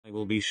I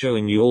will be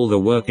showing you all the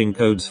working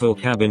codes for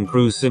Cabin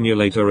Crew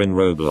Simulator in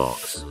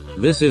Roblox.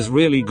 This is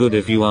really good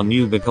if you are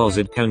new because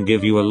it can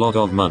give you a lot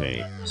of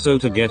money. So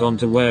to get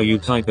onto where you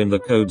type in the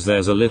codes,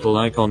 there's a little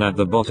icon at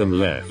the bottom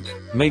left.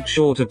 Make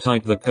sure to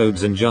type the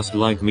codes in just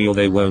like me or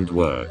they won't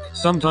work.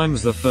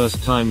 Sometimes the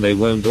first time they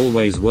won't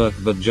always work,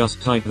 but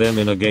just type them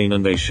in again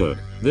and they should.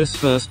 This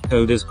first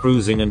code is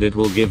cruising and it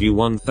will give you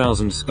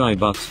 1000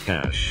 Skybucks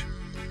cash.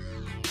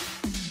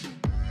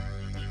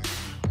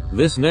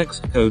 This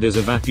next code is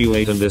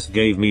evacuate and this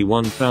gave me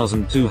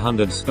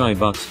 1200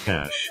 Skybucks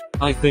cash.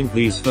 I think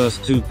these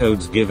first two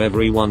codes give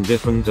everyone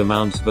different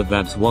amounts, but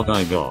that's what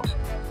I got.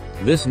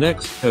 This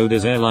next code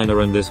is airliner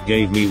and this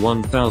gave me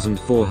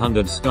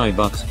 1400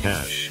 Skybucks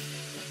cash.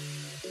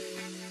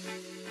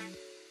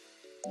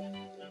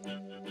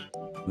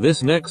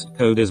 This next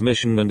code is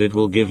mission and it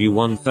will give you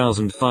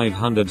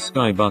 1500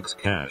 Skybucks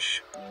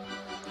cash.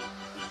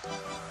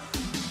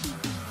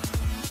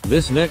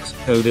 This next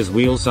code is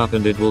wheels up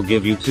and it will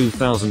give you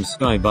 2000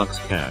 Skybucks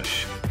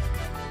cash.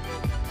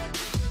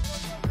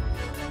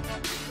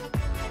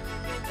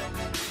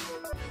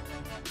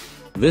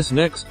 This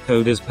next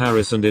code is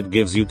Paris and it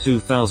gives you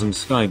 2000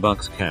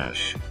 Skybucks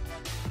cash.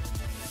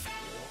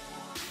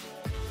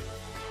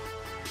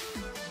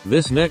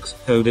 This next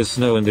code is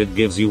snow and it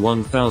gives you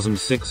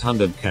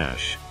 1600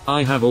 cash.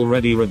 I have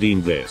already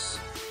redeemed this.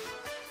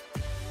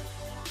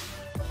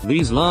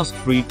 These last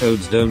three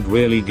codes don't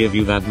really give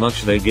you that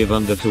much, they give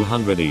under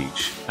 200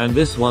 each. And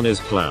this one is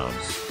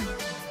clouds.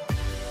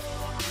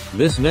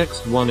 This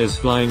next one is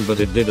flying, but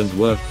it didn't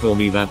work for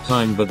me that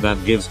time, but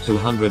that gives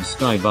 200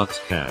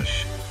 Skybucks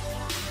cash.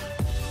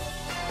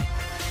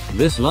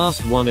 This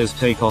last one is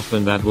takeoff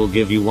and that will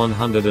give you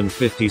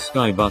 150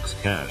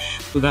 Skybucks cash.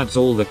 That's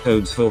all the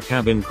codes for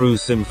Cabin Crew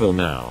Sim for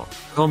now.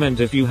 Comment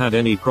if you had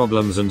any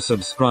problems and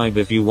subscribe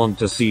if you want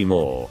to see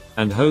more.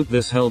 And hope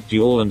this helped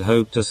you all and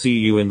hope to see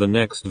you in the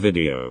next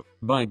video.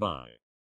 Bye bye.